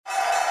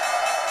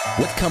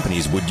What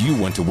companies would you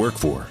want to work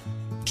for?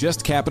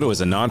 Just Capital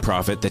is a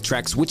nonprofit that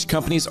tracks which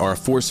companies are a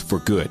force for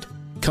good.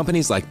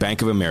 Companies like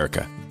Bank of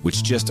America,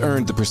 which just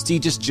earned the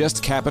prestigious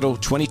Just Capital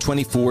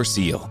 2024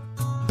 seal.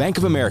 Bank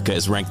of America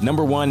is ranked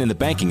number 1 in the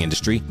banking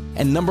industry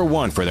and number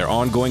 1 for their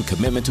ongoing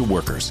commitment to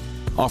workers,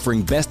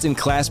 offering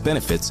best-in-class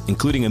benefits,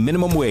 including a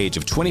minimum wage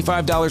of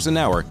 $25 an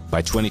hour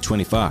by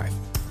 2025.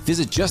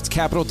 Visit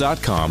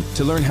justcapital.com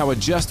to learn how a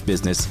just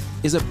business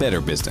is a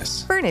better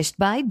business. Furnished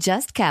by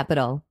Just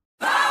Capital.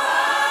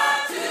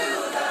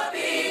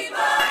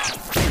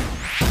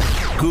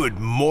 Good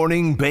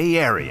morning, Bay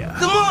Area.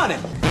 Good morning.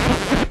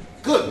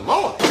 Good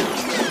morning.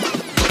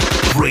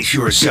 Brace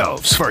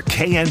yourselves for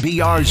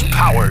KNBR's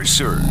Power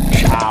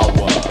Surge. Power.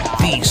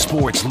 The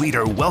sports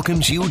leader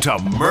welcomes you to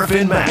Murph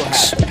and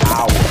Max.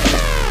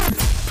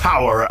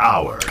 Power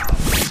Hour.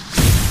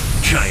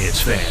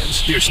 Giants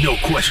fans, there's no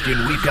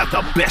question we've got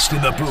the best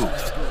in the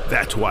booth.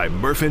 That's why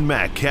Murph and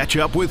Mac catch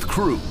up with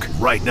Krug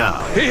right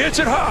now. He hits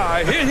it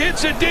high, he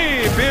hits it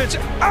deep, it's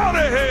out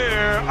of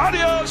here.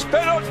 Adios,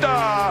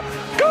 pelota.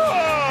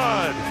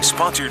 Good.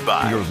 Sponsored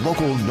by your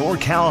local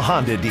NorCal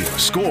Honda dealer.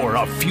 Score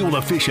a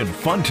fuel-efficient,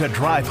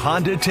 fun-to-drive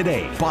Honda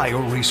today. Buy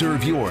or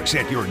reserve yours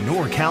at your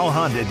NorCal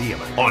Honda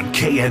dealer on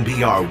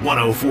KNBR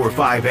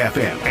 104.5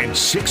 FM and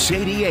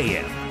 680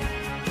 AM.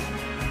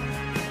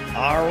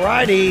 All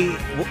righty.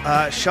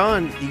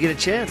 Sean, you get a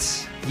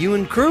chance. You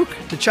and Krug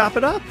to chop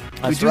it up.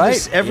 That's we do right.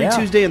 this every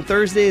Tuesday and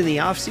Thursday in the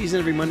off-season,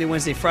 every Monday,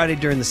 Wednesday, Friday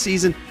during the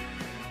season.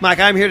 Mike,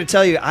 I'm here to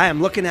tell you I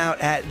am looking out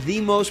at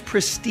the most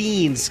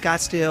pristine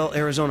Scottsdale,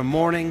 Arizona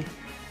morning.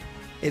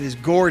 It is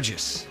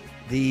gorgeous.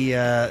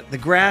 The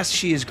grass,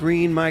 she is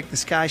green, Mike. The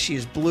sky, she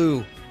is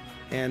blue.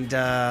 And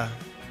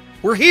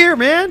we're here,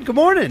 man. Good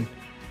morning.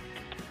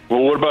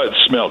 Well, what about the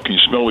smell? Can you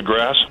smell the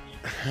grass?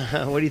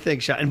 What do you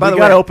think, Sean? And by the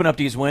we way, got to open up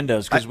these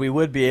windows because we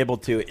would be able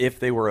to if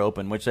they were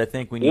open, which I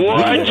think we need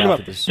What? to do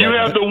after this You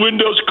segment. have the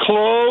windows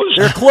closed?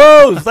 They're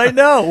closed. I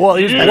know. Well,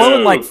 he was You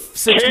blowing like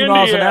 60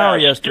 miles an hour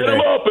Candy ass. Get yesterday.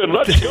 them open.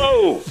 Let's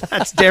go.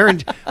 that's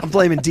Darren. I'm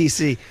blaming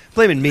DC.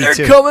 Blaming me, They're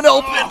too. coming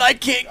open. I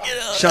can't get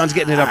up. Sean's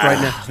getting it up right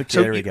now.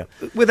 Okay, there we go.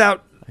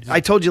 I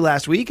told you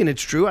last week, and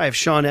it's true, I have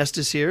Sean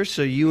Estes here,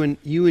 so you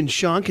and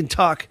Sean can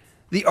talk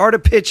the art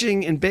of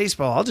pitching in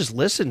baseball. I'll just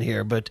listen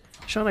here, but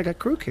Sean, I got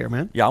Krug here,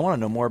 man. Yeah, I want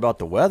to know more about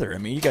the weather. I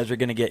mean, you guys are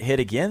going to get hit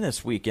again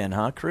this weekend,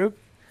 huh, Krug?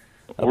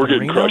 We're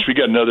getting crushed. We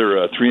got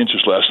another 3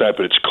 inches last night,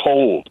 but it's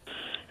cold.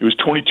 It was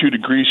 22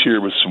 degrees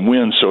here with some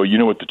wind, so you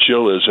know what the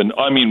chill is. And,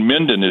 I mean,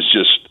 Minden is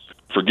just,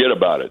 forget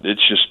about it.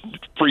 It's just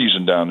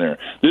freezing down there.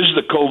 This is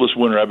the coldest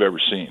winter I've ever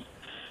seen.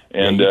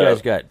 And you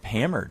guys got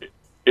hammered.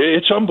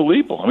 It's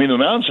unbelievable. I mean, the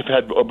mountains have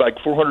had like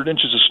 400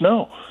 inches of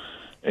snow.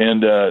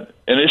 And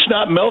it's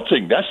not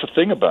melting. That's the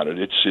thing about it.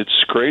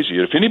 It's crazy.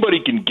 If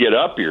anybody can get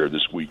up here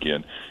this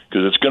weekend,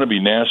 because it's going to be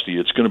nasty,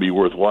 it's going to be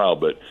worthwhile.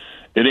 But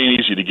it ain't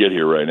easy to get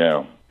here right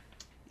now.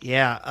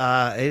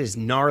 Yeah, it is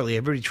gnarly.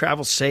 Everybody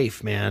travel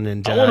safe, man.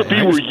 And I want to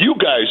be where you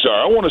guys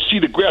are. I want to see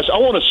the grass. I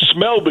want to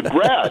smell the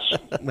grass.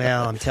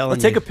 Well, I'm telling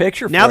you. Take a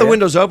picture. Now for the you.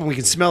 window's open. We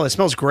can smell it. It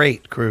smells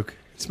great, Krug.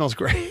 It smells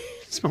great.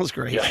 It smells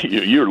great. Yeah,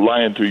 you're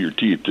lying through your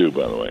teeth too,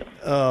 by the way.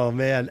 Oh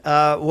man.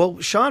 Well,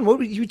 Sean, what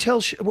would you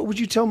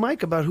tell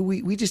Mike about who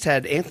we just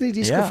had? Anthony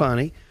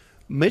DeSclafani,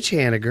 Mitch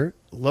Haniger,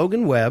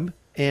 Logan Webb,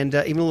 and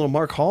even a little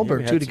Mark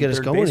Hallberg too to get us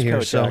going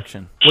here. So,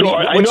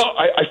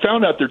 I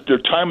found out they're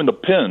timing the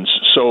pins.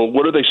 So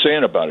what are they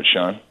saying about it,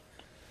 Sean?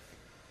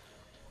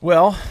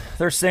 Well,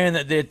 they're saying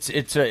that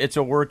it's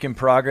a work in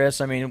progress.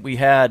 I mean, we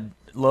had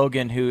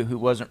Logan who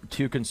wasn't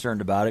too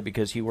concerned about it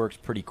because he works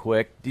pretty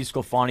quick.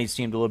 DeSclafani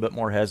seemed a little bit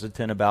more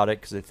hesitant about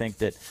it because I think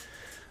that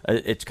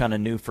it's kind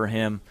of new for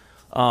him.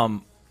 I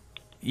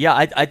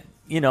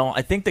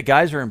think the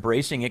guys are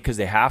embracing it because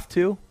they have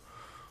to.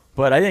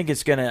 But I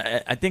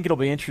think it'll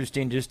be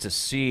interesting just to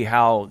see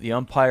how the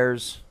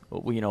umpires,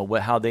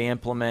 how they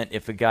implement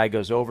if a guy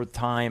goes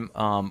overtime,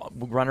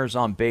 runners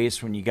on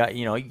base when you got,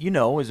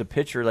 as a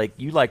pitcher, like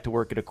you like to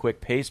work at a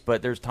quick pace,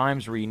 but there's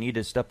times where you need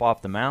to step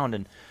off the mound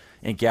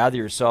and gather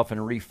yourself and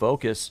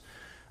refocus.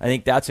 I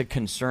think that's a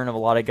concern of a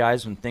lot of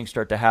guys when things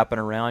start to happen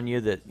around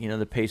you that,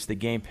 the pace of the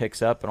game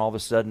picks up and all of a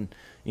sudden,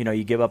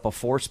 you give up a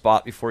 4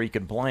 spot before you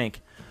can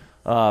blink.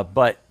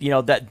 But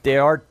that they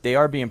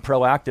are being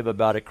proactive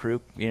about it,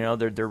 Krug.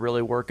 They're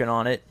really working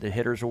on it. The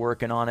hitters are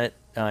working on it.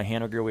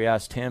 Haniger, we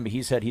asked him, but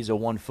he said he's a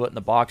 1 foot in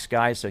the box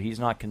guy, so he's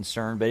not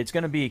concerned. But it's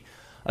going to be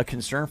a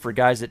concern for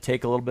guys that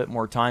take a little bit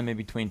more time in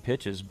between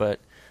pitches. But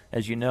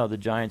as you know, the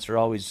Giants are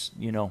always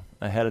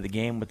ahead of the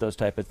game with those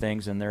type of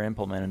things, and they're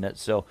implementing it.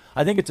 So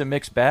I think it's a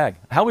mixed bag.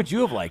 How would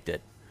you have liked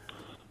it?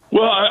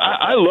 Well,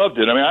 I loved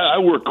it. I mean, I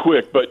work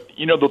quick, but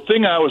the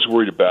thing I was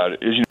worried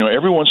about is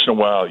every once in a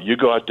while you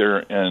go out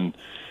there and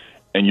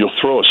you'll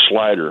throw a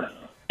slider,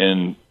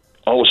 and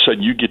all of a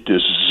sudden you get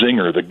this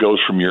zinger that goes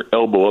from your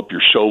elbow up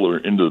your shoulder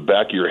into the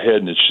back of your head,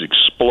 and it just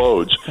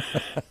explodes.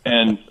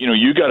 And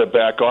you got to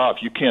back off.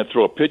 You can't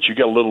throw a pitch. You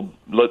got to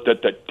let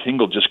that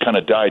tingle just kind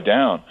of die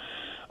down.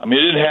 I mean,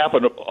 it didn't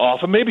happen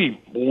often,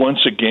 maybe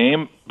once a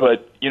game,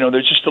 but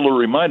there's just a little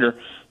reminder.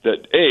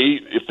 that A,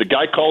 if the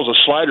guy calls a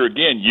slider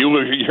again,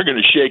 you're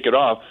going to shake it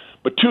off.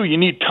 But 2, you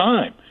need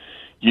time.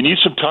 You need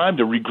some time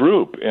to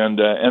regroup. And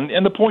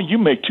the point you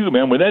make too,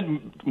 man, when that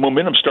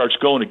momentum starts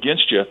going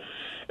against you,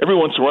 every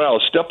once in a while a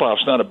step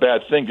off's not a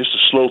bad thing, just to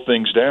slow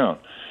things down.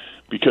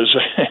 Because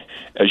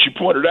as you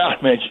pointed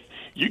out, man,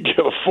 you give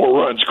up 4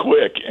 runs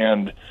quick,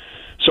 and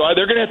so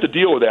they're going to have to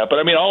deal with that. But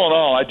I mean, all in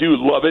all, I do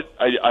love it.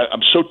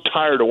 I'm so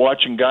tired of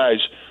watching guys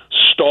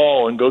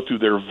stall and go through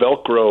their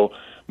Velcro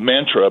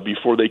mantra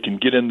before they can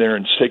get in there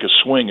and take a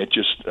swing. It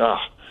just,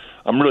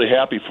 I'm really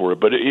happy for it,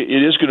 but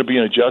it is going to be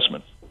an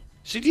adjustment.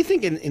 So do you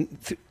think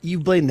you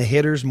blame the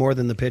hitters more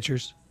than the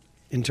pitchers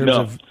in terms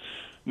of?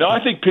 No,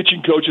 I think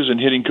pitching coaches and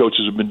hitting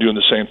coaches have been doing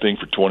the same thing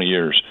for 20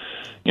 years.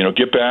 You know,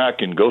 get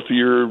back and go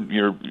through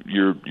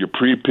your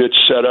pre-pitch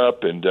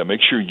setup and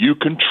make sure you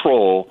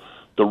control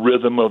the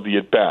rhythm of the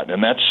at-bat.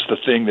 And that's the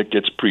thing that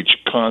gets preached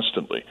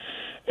constantly.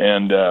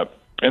 And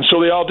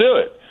so they all do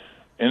it.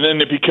 And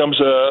then it becomes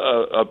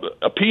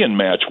a peeing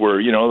match where,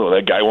 you know,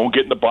 that guy won't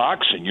get in the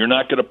box and you're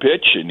not going to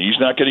pitch, and he's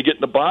not going to get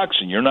in the box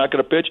and you're not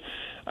going to pitch.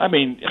 I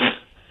mean,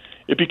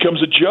 it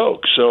becomes a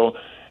joke. So,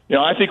 you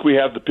know, I think we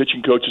have the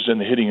pitching coaches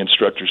and the hitting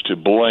instructors to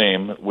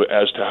blame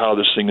as to how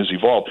this thing has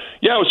evolved.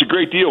 Yeah, it was a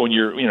great deal when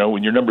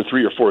when your number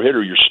 3 or 4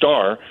 hitter, your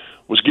star,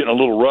 was getting a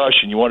little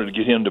rush and you wanted to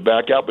get him to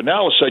back out. But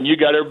now all of a sudden you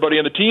got everybody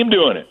on the team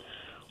doing it.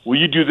 Well,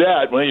 you do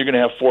that, well, you're going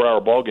to have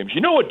 4-hour ball games.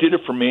 You know what did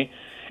it for me?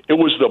 It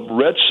was the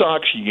Red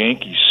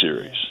Sox-Yankees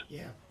series.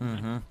 Yeah.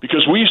 Mm-hmm.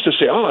 Because we used to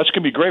say, oh, that's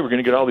going to be great. We're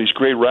going to get all these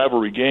great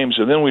rivalry games.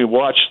 And then we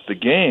watched the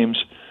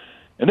games,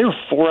 and they were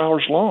 4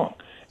 hours long.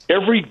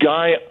 Every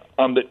guy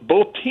on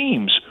both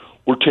teams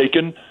were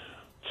taking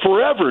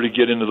forever to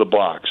get into the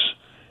box.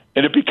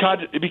 And it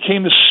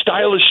became the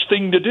stylish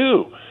thing to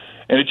do.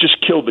 And it just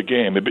killed the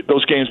game.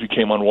 Those games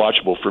became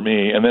unwatchable for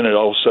me. And then it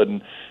all of a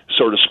sudden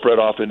sort of spread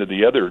off into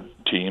the other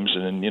teams.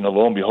 And then,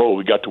 lo and behold,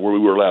 we got to where we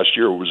were last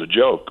year. It was a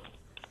joke.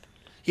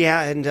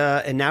 Yeah,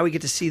 and now we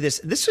get to see this.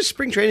 This is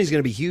spring training is going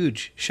to be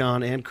huge,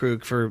 Sean and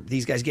Krug, for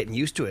these guys getting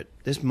used to it.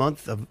 This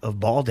month of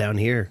ball down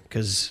here,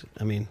 because,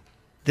 I mean,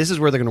 this is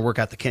where they're going to work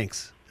out the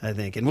kinks, I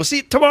think. And we'll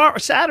see tomorrow,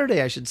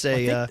 Saturday, I should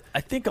say. I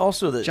think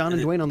also that John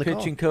and Dwayne on the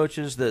pitching call.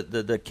 coaches,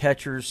 the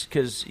catchers,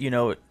 because,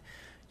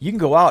 you can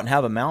go out and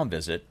have a mound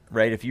visit,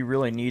 right, if you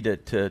really need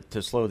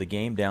to slow the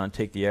game down,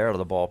 take the air out of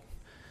the ball.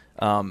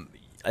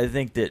 I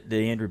think that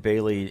Andrew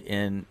Bailey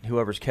and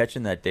whoever's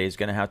catching that day is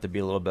going to have to be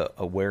a little bit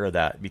aware of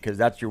that, because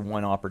that's your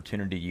one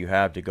opportunity you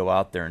have to go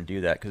out there and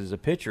do that. Because as a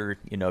pitcher,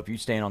 if you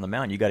stand on the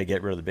mound, you got to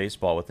get rid of the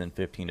baseball within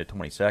 15 to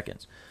 20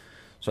 seconds.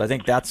 So I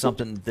think that's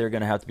something that they're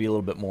going to have to be a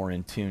little bit more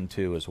in tune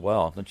to as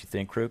well. Don't you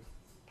think, Krug?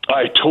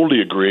 I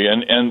totally agree.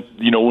 And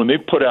when they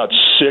put out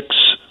 6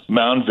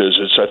 mound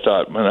visits, I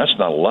thought, man, that's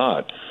not a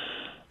lot.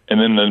 And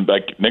then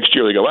like next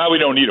year they go, we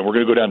don't need them. We're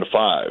going to go down to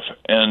 5.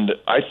 And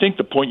I think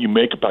the point you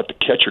make about the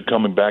catcher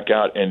coming back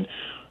out and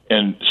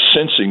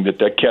sensing that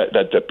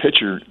the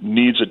pitcher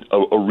needs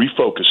a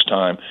refocus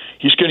time,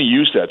 he's going to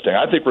use that thing.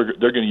 I think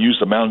they're going to use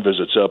the mound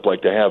visits up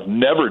like they have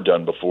never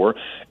done before.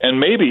 And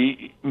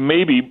maybe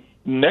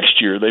next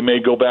year they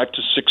may go back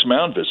to 6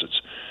 mound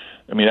visits.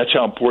 I mean, that's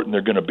how important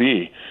they're going to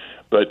be.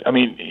 But I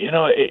mean,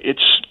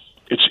 it's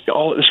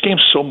all, this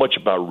game's so much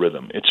about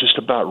rhythm. It's just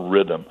about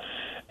rhythm.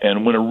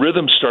 And when a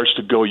rhythm starts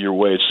to go your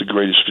way, it's the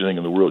greatest feeling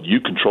in the world.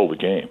 You control the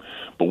game.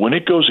 But when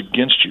it goes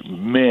against you,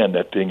 man,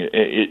 that thing,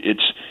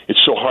 it's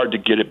so hard to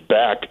get it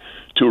back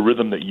to a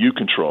rhythm that you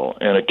control.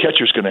 And a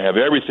catcher's going to have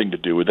everything to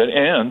do with it.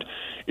 And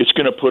it's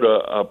going to put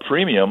a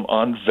premium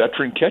on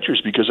veteran catchers,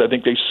 because I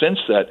think they sense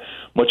that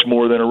much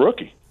more than a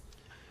rookie.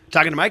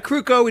 Talking to Mike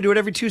Krukow, we do it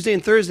every Tuesday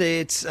and Thursday.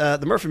 It's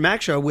the Murph and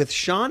Mac Show with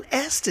Sean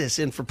Estes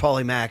in for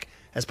Paulie Mac.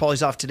 As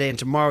Paulie's off today and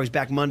tomorrow, he's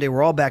back Monday.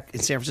 We're all back in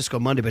San Francisco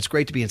Monday, but it's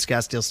great to be in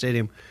Scottsdale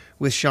Stadium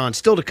with Sean.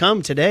 Still to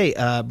come today,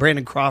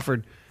 Brandon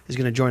Crawford is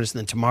going to join us, and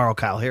then tomorrow,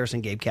 Kyle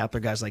Harrison, Gabe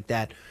Kapler, guys like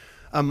that.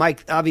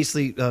 Mike,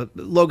 obviously,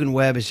 Logan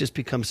Webb has just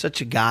become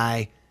such a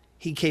guy.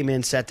 He came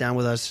in, sat down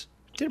with us,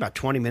 did about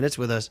 20 minutes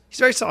with us. He's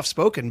very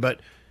soft-spoken, but,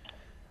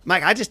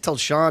 Mike, I just told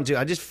Sean, too,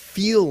 I just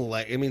feel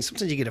like,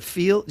 sometimes you get a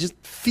feel, it just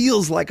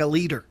feels like a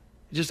leader.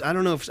 I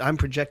don't know if I'm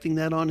projecting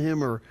that on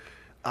him or...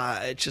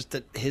 it's just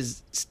that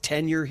his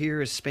tenure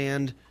here has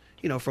spanned,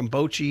 from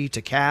Bochy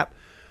to Cap.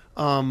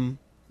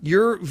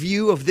 Your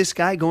view of this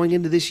guy going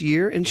into this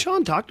year, and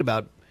Sean talked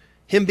about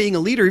him being a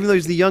leader, even though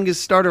he's the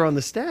youngest starter on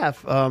the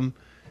staff.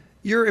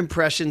 Your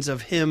impressions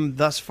of him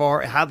thus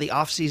far, how the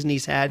offseason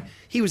he's had.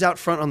 He was out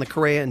front on the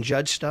Correa and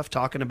Judge stuff,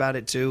 talking about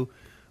it too.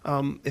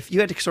 If you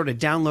had to sort of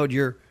download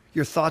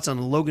your thoughts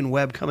on Logan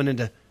Webb coming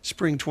into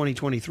spring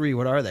 2023,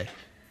 what are they?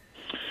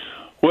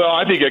 Well,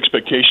 I think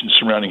expectations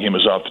surrounding him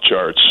is off the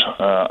charts.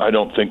 I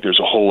don't think there's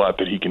a whole lot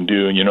that he can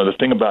do. And, the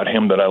thing about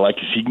him that I like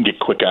is he can get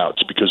quick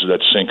outs because of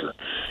that sinker.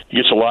 He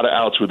gets a lot of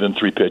outs within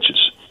 3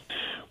 pitches.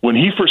 When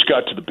he first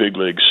got to the big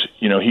leagues,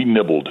 he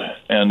nibbled.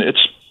 And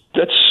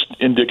that's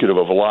indicative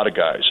of a lot of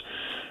guys.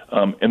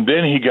 And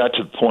then he got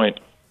to the point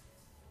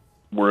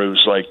where it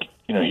was like,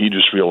 he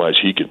just realized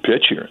he could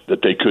pitch here,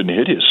 that they couldn't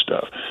hit his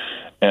stuff.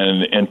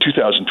 And in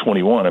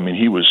 2021, I mean,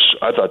 he was,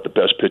 I thought, the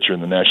best pitcher in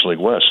the National League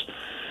West.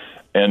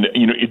 And,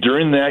 you know,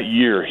 during that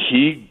year,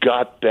 he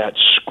got that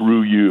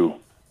screw you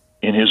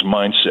in his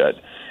mindset,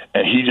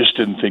 and he just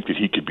didn't think that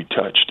he could be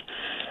touched.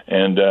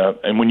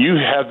 And when you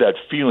have that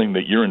feeling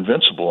that you're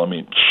invincible, I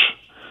mean,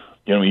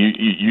 you know,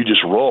 you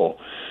just roll.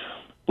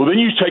 Well, then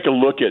you take a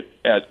look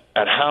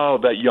at how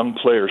that young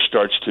player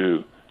starts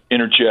to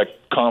interject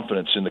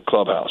confidence in the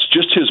clubhouse.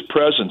 Just his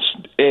presence,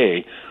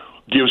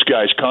 gives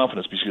guys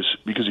confidence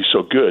because he's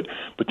so good.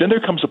 But then there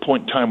comes a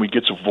point in time where he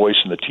gets a voice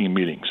in the team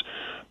meetings.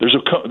 There's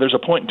a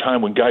point in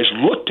time when guys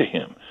look to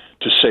him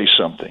to say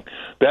something.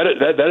 That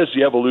is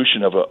the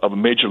evolution of a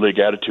major league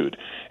attitude,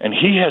 and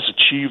he has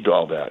achieved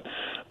all that.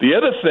 The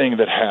other thing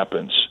that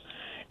happens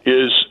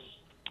is,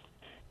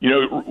 you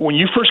know, when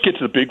you first get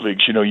to the big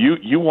leagues, you know,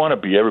 you want to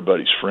be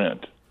everybody's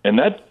friend, and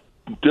that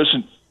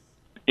doesn't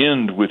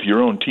end with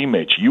your own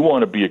teammates. You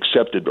want to be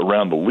accepted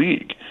around the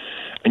league,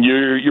 and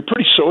you're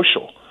pretty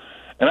social.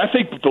 And I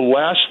think the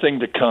last thing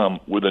to come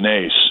with an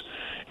ace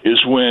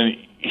is when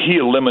he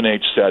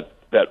eliminates that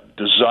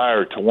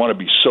desire to want to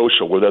be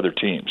social with other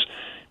teams,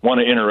 want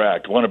to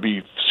interact, want to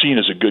be seen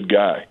as a good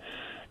guy.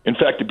 In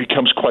fact, it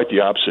becomes quite the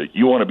opposite.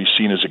 You want to be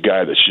seen as a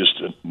guy that's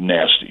just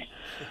nasty.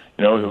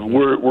 You know,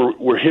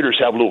 where hitters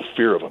have a little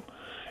fear of him.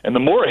 And the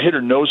more a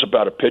hitter knows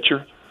about a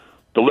pitcher,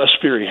 the less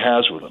fear he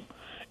has with him.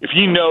 If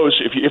he knows,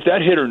 if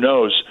that hitter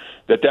knows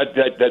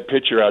that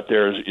pitcher out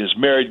there is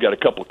married, got a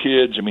couple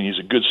kids, I mean, he's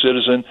a good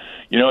citizen,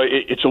 you know,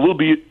 it's a little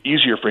bit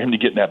easier for him to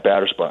get in that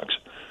batter's box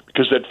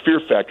because that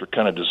fear factor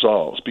kind of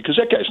dissolves because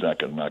that guy's not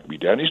going to knock me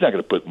down. He's not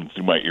going to put him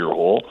through my ear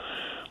hole.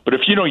 But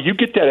if, you know, you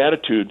get that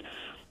attitude,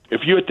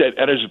 if you get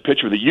that as a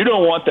pitcher that you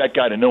don't want that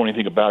guy to know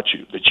anything about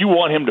you, that you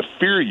want him to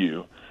fear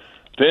you,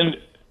 then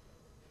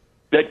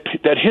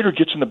that hitter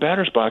gets in the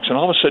batter's box, and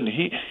all of a sudden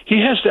he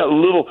has that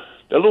little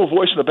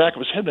voice in the back of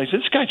his head, and he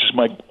says, "This guy just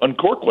might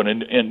uncork one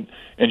and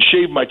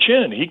shave my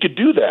chin." He could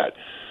do that.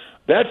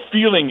 That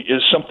feeling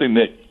is something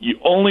that you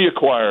only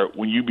acquire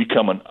when you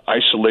become an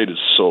isolated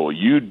soul.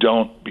 You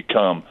don't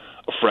become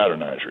a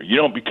fraternizer. You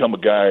don't become a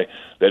guy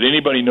that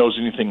anybody knows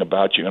anything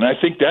about you. And I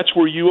think that's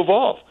where you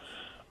evolve.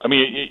 I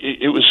mean,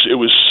 it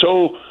was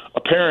so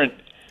apparent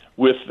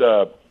with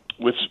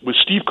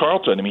Steve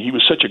Carlton. I mean, he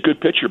was such a good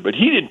pitcher, but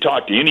he didn't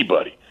talk to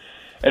anybody,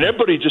 and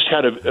everybody just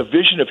had a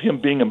vision of him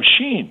being a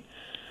machine.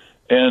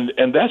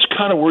 And that's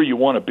kind of where you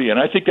want to be. And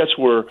I think that's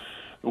where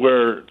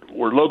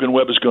Logan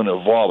Webb is going to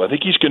evolve. I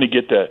think he's going to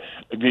get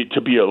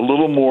to be a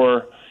little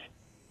more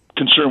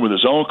concerned with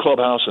his own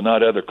clubhouse and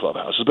not other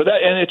clubhouses.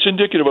 And it's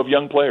indicative of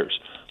young players.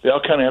 They all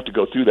kind of have to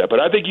go through that. But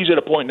I think he's at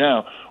a point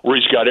now where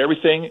he's got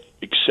everything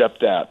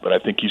except that. But I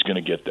think he's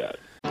going to get that.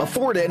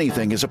 Afford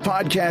Anything is a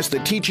podcast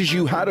that teaches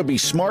you how to be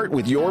smart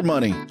with your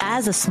money.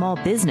 As a small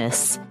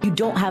business, you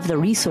don't have the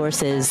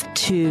resources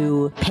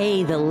to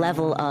pay the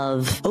level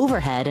of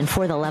overhead and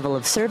for the level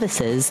of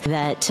services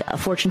that a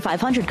Fortune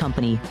 500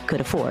 company could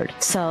afford.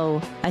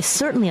 So I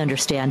certainly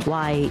understand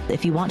why,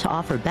 if you want to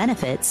offer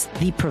benefits,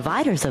 the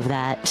providers of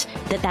that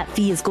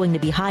fee is going to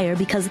be higher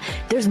because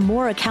there's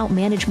more account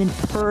management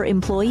per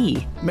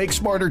employee. Make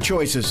smarter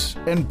choices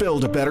and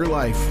build a better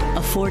life.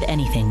 Afford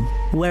Anything,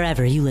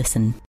 wherever you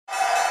listen.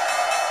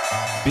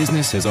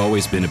 Business has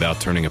always been about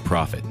turning a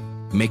profit,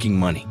 making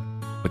money.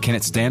 But can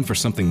it stand for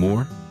something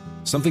more?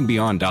 Something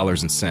beyond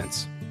dollars and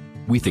cents?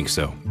 We think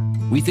so.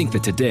 We think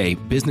that today,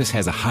 business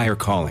has a higher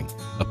calling,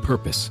 a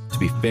purpose to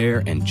be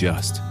fair and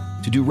just,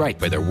 to do right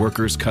by their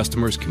workers,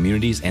 customers,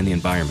 communities, and the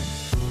environment.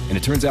 And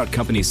it turns out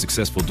companies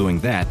successful doing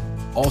that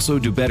also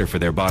do better for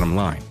their bottom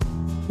line.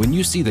 When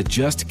you see the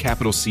Just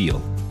Capital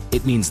seal,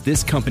 it means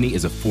this company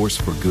is a force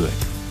for good.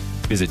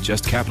 Visit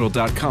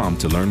justcapital.com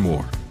to learn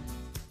more.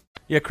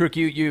 Yeah, Crook,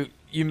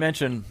 you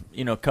mentioned,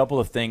 you know, a couple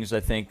of things.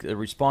 I think the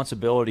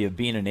responsibility of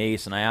being an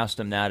ace, and I asked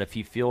him that if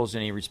he feels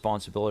any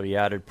responsibility,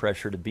 added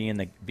pressure to being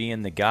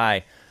the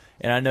guy.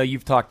 And I know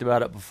you've talked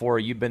about it before.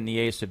 You've been the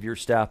ace of your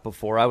staff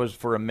before. I was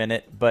for a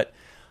minute, but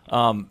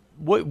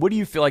what do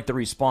you feel like the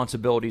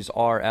responsibilities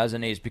are as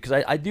an ace? Because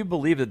I do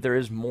believe that there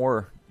is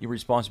more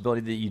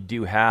responsibility that you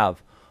do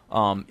have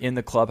in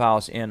the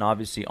clubhouse and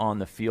obviously on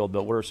the field.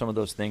 But what are some of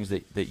those things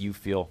that you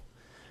feel?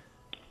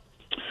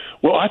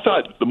 Well, I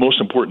thought the most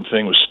important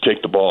thing was to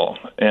take the ball,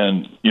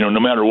 and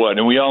no matter what.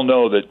 And we all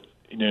know that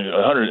in a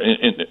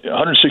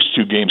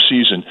 162 game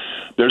season,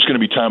 there's going to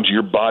be times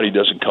your body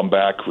doesn't come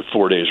back with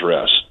 4 days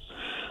rest,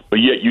 but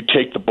yet you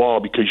take the ball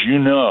because you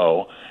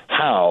know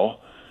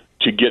how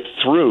to get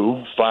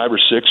through 5 or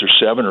 6 or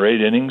 7 or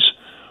 8 innings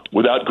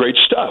without great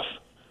stuff.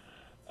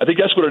 I think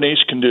that's what an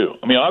ace can do.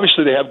 I mean,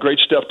 obviously they have great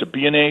stuff to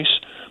be an ace,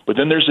 but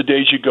then there's the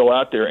days you go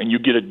out there and you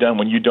get it done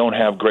when you don't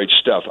have great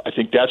stuff. I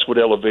think that's what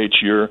elevates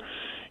your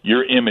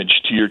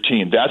image to your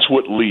team. That's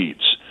what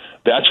leads.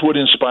 That's what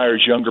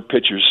inspires younger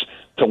pitchers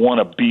to want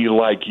to be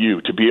like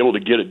you, to be able to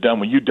get it done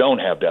when you don't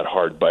have that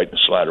hard bite and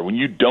slider, when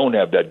you don't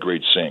have that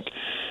great sink.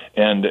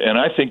 And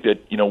I think that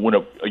when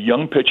a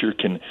young pitcher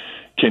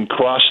can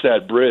cross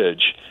that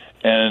bridge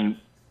and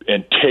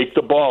take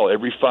the ball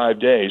every 5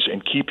 days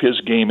and keep his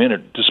game in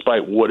it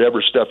despite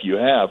whatever stuff you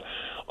have,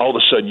 all of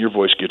a sudden your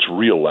voice gets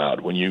real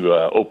loud when you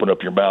open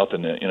up your mouth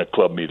in a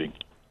club meeting.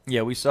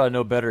 Yeah, we saw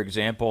no better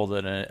example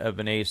of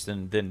an ace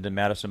than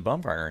Madison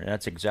Bumgarner, and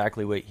that's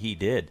exactly what he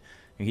did.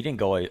 He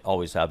didn't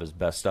always have his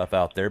best stuff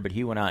out there, but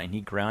he went out and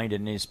he grinded,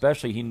 and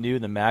especially he knew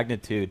the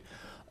magnitude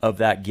of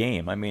that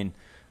game. I mean,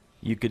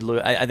 you could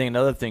look. I think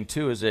another thing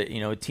too is that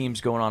a team's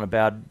going on a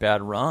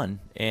bad run,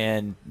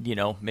 and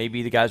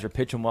maybe the guys are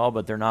pitching well,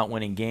 but they're not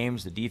winning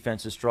games. The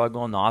defense is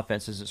struggling, the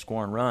offense isn't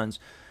scoring runs,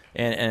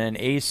 and an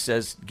ace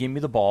says, "Give me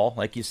the ball,"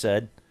 like you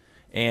said,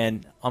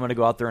 and I'm going to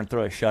go out there and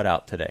throw a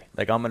shutout today.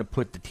 Like, I'm going to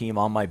put the team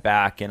on my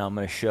back, and I'm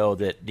going to show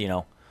that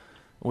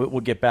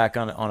we'll get back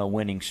on a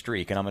winning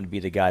streak, and I'm going to be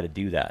the guy to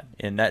do that.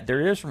 And that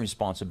there is some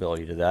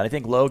responsibility to that. I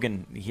think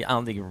Logan, I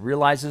don't think he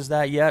realizes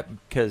that yet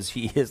because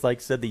he is, like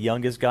I said, the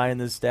youngest guy in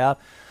this staff.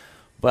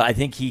 But I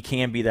think he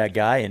can be that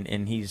guy,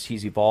 and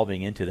he's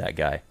evolving into that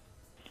guy.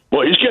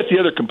 Well, he's got the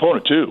other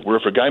component, too, where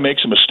if a guy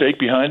makes a mistake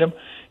behind him,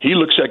 he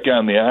looks that guy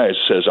in the eyes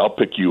and says, "I'll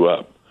pick you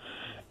up."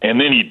 And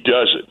then he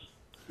does it.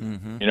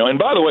 Mm-hmm. And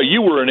by the way,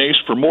 you were an ace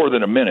for more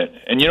than a minute.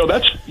 And,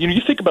 that's you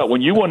think about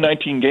when you won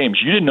 19 games,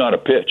 you didn't know how to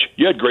pitch.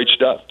 You had great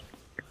stuff.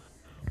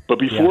 But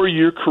before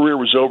your career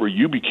was over,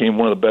 you became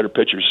one of the better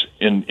pitchers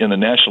in the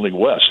National League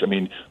West. I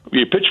mean,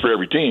 you pitched for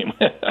every team,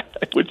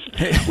 which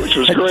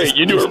was great.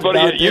 You knew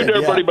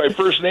everybody by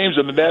first names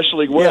in the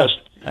National League West.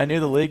 I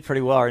knew the league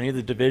pretty well. I knew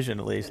the division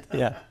at least.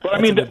 Yeah. But,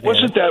 I mean,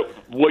 wasn't that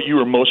what you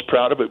were most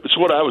proud of? It's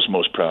what I was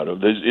most proud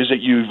of, is that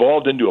you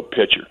evolved into a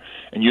pitcher.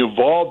 And you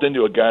evolved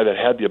into a guy that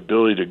had the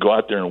ability to go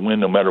out there and win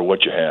no matter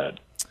what you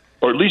had.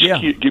 Or at least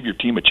give your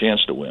team a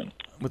chance to win.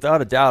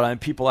 Without a doubt. I mean,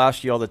 people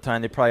ask you all the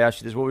time. They probably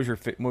ask you this: what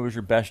was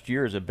your best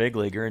year as a big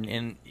leaguer?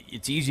 And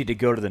it's easy to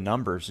go to the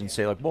numbers and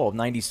say, like, well,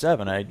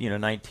 97, I had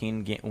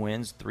 19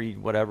 wins, 3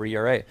 whatever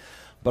ERA.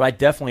 But I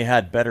definitely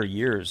had better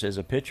years as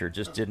a pitcher.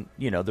 Just didn't,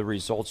 the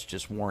results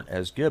just weren't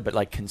as good. But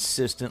like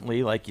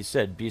consistently, like you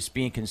said, just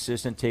being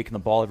consistent, taking the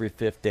ball every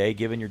 5th day,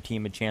 giving your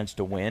team a chance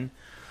to win.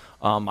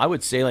 I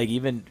would say, like,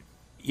 even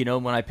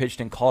when I pitched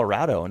in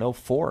Colorado in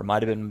 2004,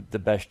 might have been the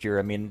best year.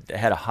 I mean, I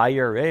had a high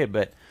ERA,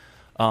 but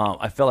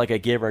I felt like I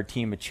gave our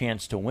team a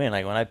chance to win.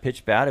 Like, when I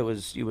pitched bad, it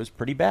was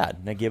pretty bad,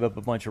 and I gave up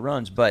a bunch of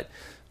runs. But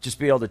just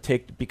be able to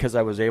take, because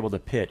I was able to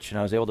pitch, and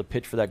I was able to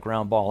pitch for that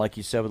ground ball, like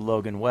you said with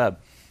Logan Webb.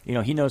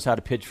 He knows how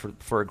to pitch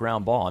for a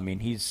ground ball. I mean,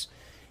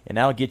 and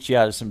that'll get you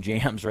out of some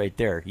jams right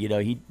there.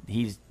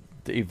 He's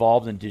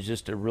evolved into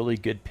just a really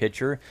good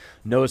pitcher,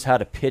 knows how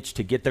to pitch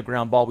to get the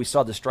ground ball. We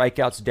saw the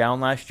strikeouts down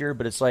last year,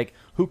 but it's like,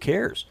 who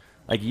cares?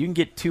 Like, you can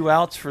get 2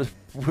 outs with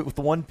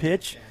 1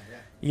 pitch,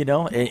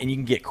 and you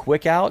can get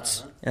quick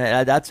outs.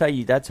 And that's how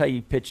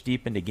you pitch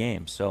deep into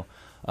games. So,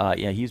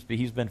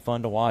 he's been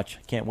fun to watch.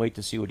 Can't wait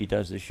to see what he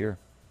does this year.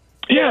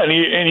 Yeah,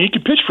 and he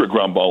could pitch for a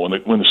ground ball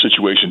when the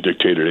situation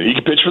dictated it. He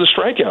could pitch for the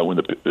strikeout when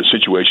the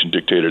situation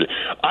dictated it.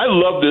 I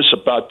love this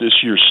about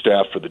this year's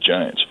staff for the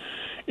Giants,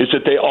 is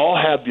that they all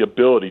have the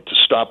ability to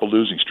stop a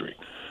losing streak.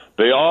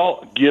 They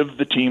all give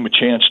the team a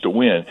chance to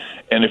win.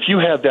 And if you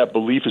have that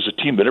belief as a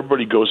team that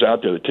everybody goes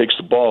out there that takes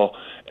the ball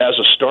as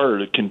a starter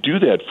that can do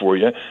that for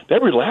you,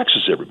 that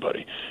relaxes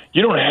everybody.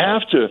 You don't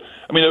have to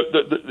 – I mean,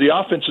 the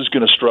offense is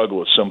going to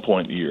struggle at some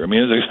point in the year. I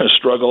mean, they're going to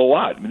struggle a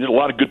lot. I mean, there's a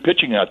lot of good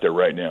pitching out there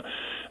right now.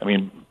 I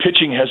mean,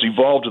 pitching has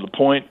evolved to the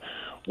point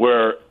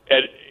where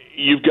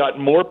you've got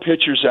more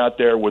pitchers out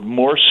there with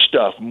more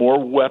stuff,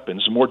 more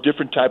weapons, more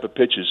different type of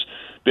pitches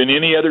than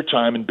any other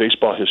time in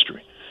baseball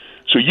history.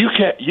 So you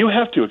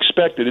have to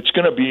expect that it's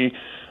going to be,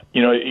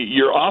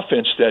 your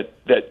offense that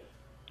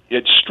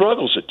it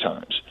struggles at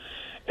times.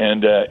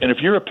 And if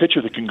you're a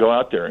pitcher that can go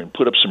out there and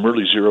put up some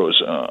early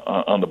zeros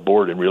on the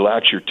board and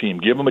relax your team,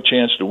 give them a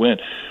chance to win,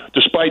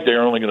 despite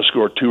they're only going to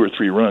score 2 or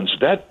 3 runs,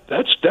 that's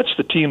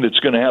the team that's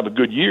going to have a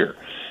good year.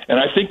 And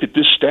I think that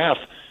this staff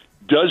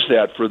does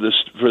that for this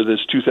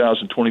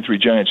 2023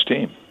 Giants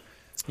team.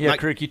 Yeah,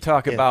 Kirk, you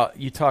talk about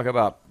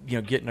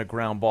getting a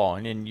ground ball,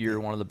 and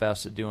you're one of the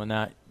best at doing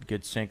that.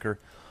 Good sinker,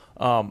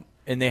 and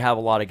they have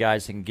a lot of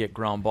guys that can get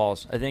ground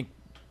balls. I think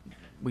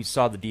we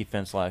saw the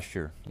defense last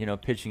year.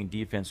 Pitching and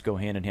defense go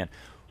hand in hand.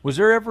 Was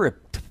there ever a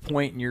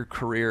point in your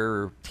career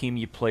or team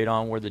you played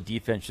on where the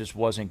defense just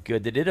wasn't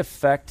good? Did it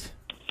affect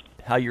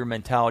how your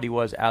mentality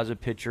was as a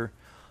pitcher?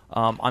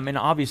 I mean,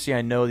 obviously,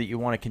 I know that you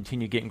want to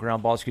continue getting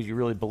ground balls because you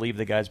really believe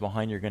the guys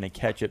behind you are going to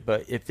catch it.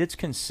 But if it's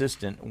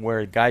consistent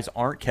where guys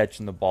aren't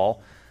catching the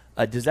ball,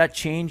 does that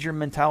change your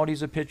mentality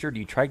as a pitcher? Do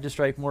you try to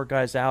strike more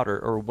guys out,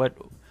 or what?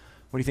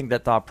 What do you think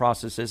that thought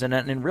process is?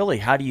 And really,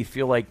 how do you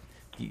feel like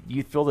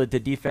you feel that the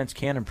defense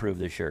can improve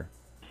this year,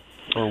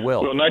 or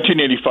will? Well, in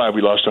 1985,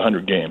 we lost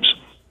 100 games.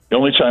 The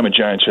only time in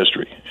Giants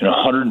history, in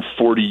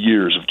 140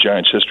 years of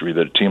Giants history,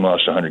 that a team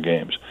lost 100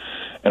 games.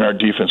 And our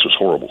defense was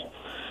horrible.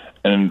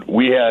 And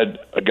we had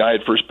a guy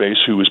at first base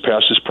who was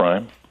past his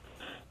prime,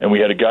 and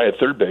we had a guy at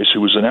third base who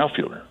was an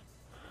outfielder.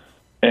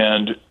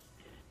 And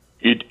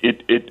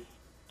it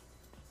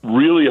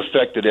really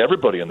affected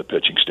everybody on the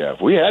pitching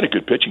staff. We had a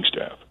good pitching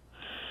staff.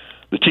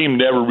 The team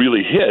never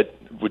really hit,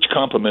 which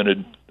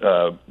compounded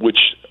the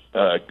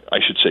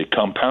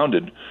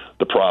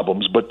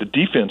problems. But the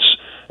defense,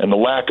 and the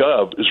lack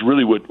of is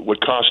really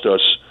what cost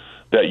us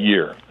that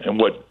year and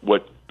what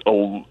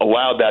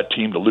allowed that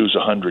team to lose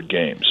 100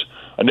 games.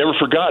 I never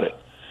forgot it.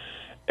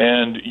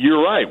 And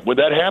you're right. When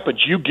that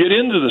happens, you get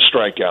into the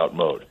strikeout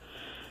mode.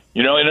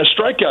 And a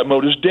strikeout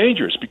mode is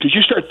dangerous because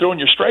you start throwing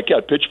your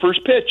strikeout pitch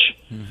first pitch.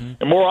 Mm-hmm.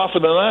 And more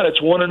often than not, it's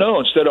 1-0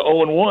 instead of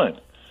 0-1.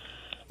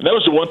 And that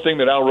was the one thing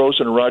that Al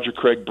Rosen and Roger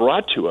Craig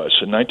brought to us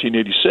in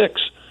 1986.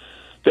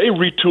 They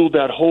retooled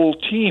that whole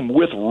team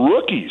with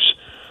rookies,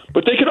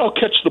 but they could all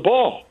catch the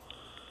ball.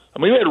 I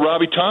mean, we had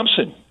Robbie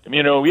Thompson. We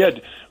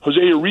had Jose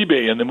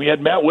Uribe, and then we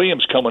had Matt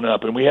Williams coming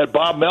up, and we had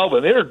Bob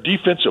Melvin. They were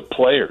defensive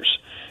players.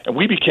 And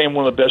we became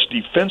one of the best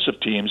defensive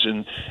teams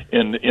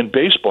in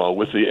baseball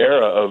with the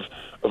era of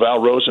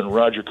Al Rosen and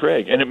Roger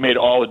Craig, and it made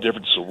all the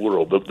difference in the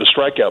world. The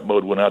strikeout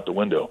mode went out the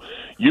window.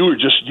 You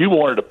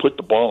wanted to put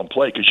the ball in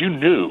play because you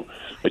knew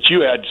that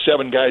you had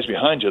 7 guys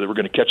behind you that were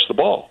going to catch the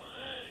ball.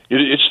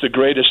 It's the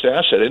greatest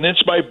asset, and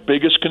it's my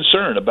biggest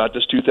concern about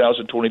this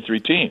 2023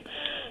 team.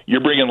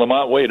 You're bringing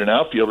Lamont Wade, an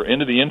outfielder,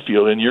 into the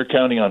infield, and you're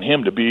counting on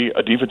him to be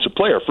a defensive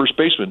player. First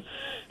baseman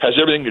has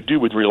everything to do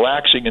with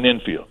relaxing an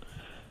infield.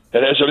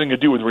 That has everything to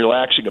do with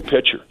relaxing a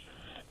pitcher.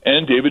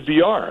 And David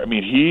Villar. I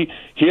mean, he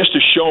has to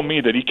show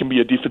me that he can be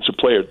a defensive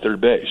player at third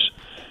base.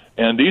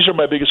 And these are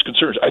my biggest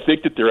concerns. I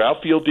think that their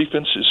outfield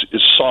defense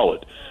is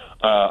solid.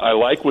 I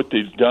like what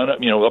they've done, up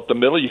the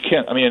middle. You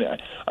can't. I mean,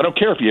 I don't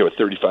care if you have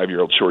a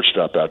 35-year-old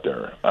shortstop out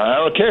there. I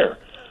don't care.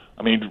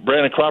 I mean,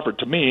 Brandon Crawford,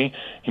 to me,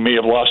 he may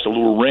have lost a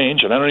little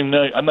range, and I don't even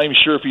know. I'm not even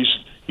sure if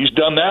he's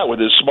done that with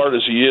as smart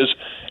as he is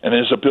and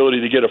his ability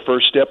to get a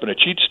first step and a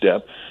cheat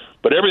step.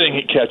 But everything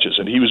he catches,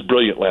 and he was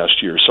brilliant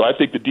last year. So I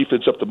think the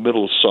defense up the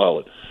middle is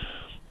solid.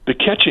 The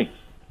catching,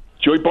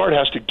 Joey Bart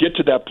has to get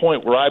to that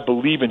point where I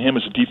believe in him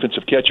as a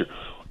defensive catcher.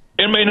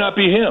 It may not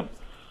be him.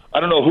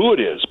 I don't know who it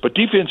is, but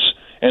defense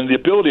and the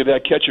ability of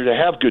that catcher to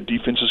have good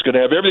defense is going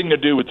to have everything to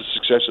do with the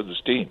success of this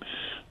team.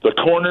 The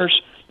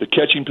corners, the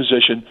catching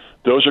position,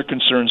 those are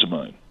concerns of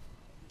mine.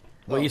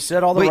 Well, you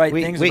said all the right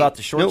things about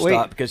the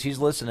shortstop because he's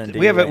listening to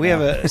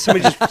you.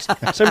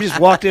 Somebody just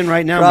walked in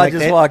right now. Rod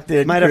just walked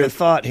in. Might have a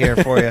thought here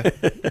for you.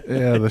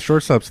 Yeah, the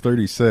shortstop's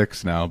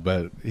 36 now,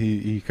 but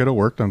he could have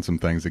worked on some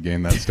things to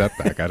gain that step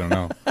back. I don't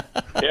know.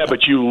 Yeah,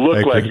 but you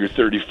look like you're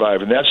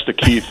 35, and that's the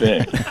key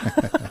thing.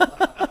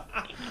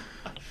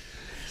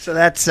 So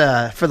that's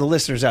for the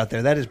listeners out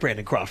there. That is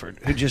Brandon Crawford,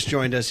 who just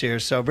joined us here.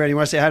 So, Brandon, you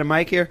want to say hi to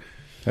Mike here?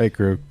 Hey,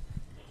 Krug.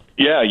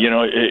 Yeah,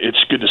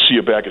 it's good to see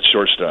you back at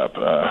shortstop.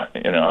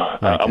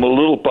 I'm a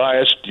little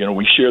biased.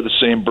 We share the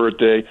same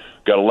birthday,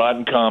 got a lot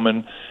in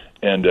common,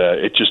 and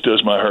it just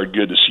does my heart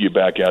good to see you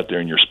back out there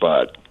in your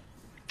spot.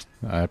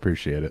 I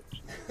appreciate it.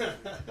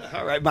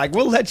 All right, Mike,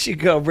 we'll let you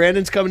go.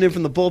 Brandon's coming in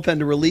from the bullpen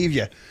to relieve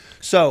you.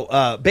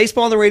 So,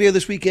 baseball on the radio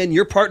this weekend.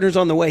 Your partner's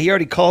on the way. He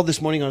already called this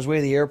morning on his way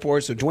to the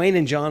airport. So, Dwayne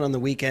and John on the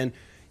weekend.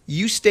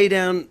 You stay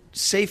down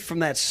safe from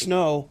that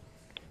snow,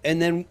 and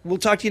then we'll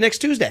talk to you next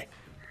Tuesday.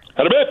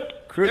 How a bit.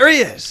 There he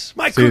is.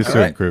 Mike See you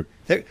Krug. soon,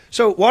 Krug.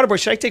 So, Waterboy,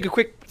 should I take a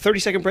quick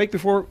 30-second break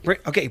before?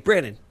 Okay,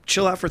 Brandon,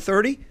 chill out for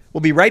 30. We'll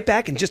be right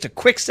back in just a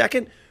quick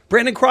second.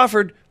 Brandon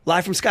Crawford,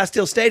 live from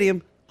Scottsdale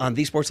Stadium on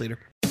The Sports Leader.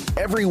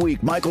 Every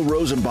week, Michael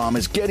Rosenbaum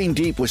is getting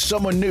deep with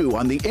someone new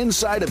on the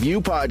Inside of You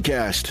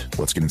podcast.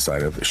 Let's get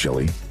inside of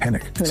Shelly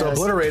Hennick. So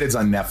Obliterated's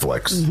on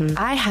Netflix. Mm-hmm.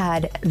 I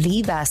had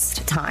the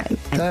best time.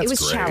 That's it was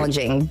great.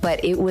 Challenging,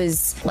 but it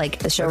was like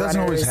the showrunners. That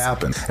doesn't always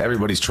happen.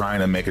 Everybody's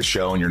trying to make a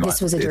show, and you're not.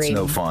 This was a dream. It's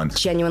no fun.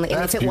 Genuinely. That's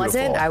and if it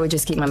beautiful. wasn't, I would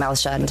just keep my mouth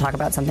shut and talk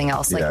about something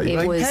else. Yeah,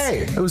 it was. Hey,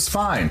 it was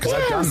fine because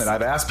I've done that.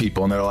 I've asked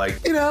people, and they're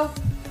like,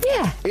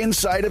 Yeah.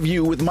 Inside of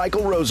You with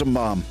Michael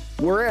Rosenbaum,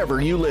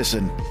 wherever you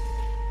listen.